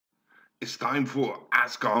It's time for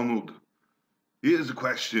Ask Arnold. Here's a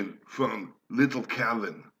question from little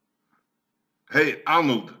Calvin. Hey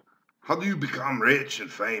Arnold, how do you become rich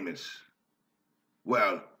and famous?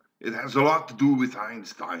 Well, it has a lot to do with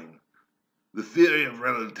Einstein. The theory of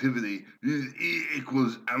relativity is E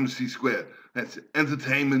equals mc squared. That's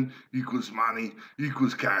entertainment equals money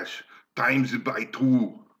equals cash. Times it by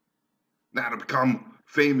two. Now to become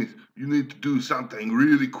famous, you need to do something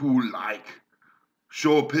really cool like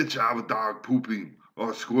show a picture of a dog pooping,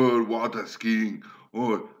 or a squirrel water skiing,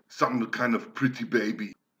 or some kind of pretty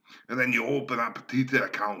baby. And then you open up a Twitter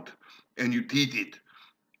account and you tweet it,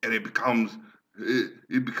 and it becomes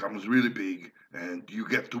really big, and you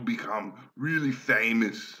get to become really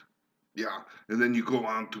famous. Yeah, and then you go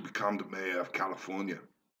on to become the mayor of California.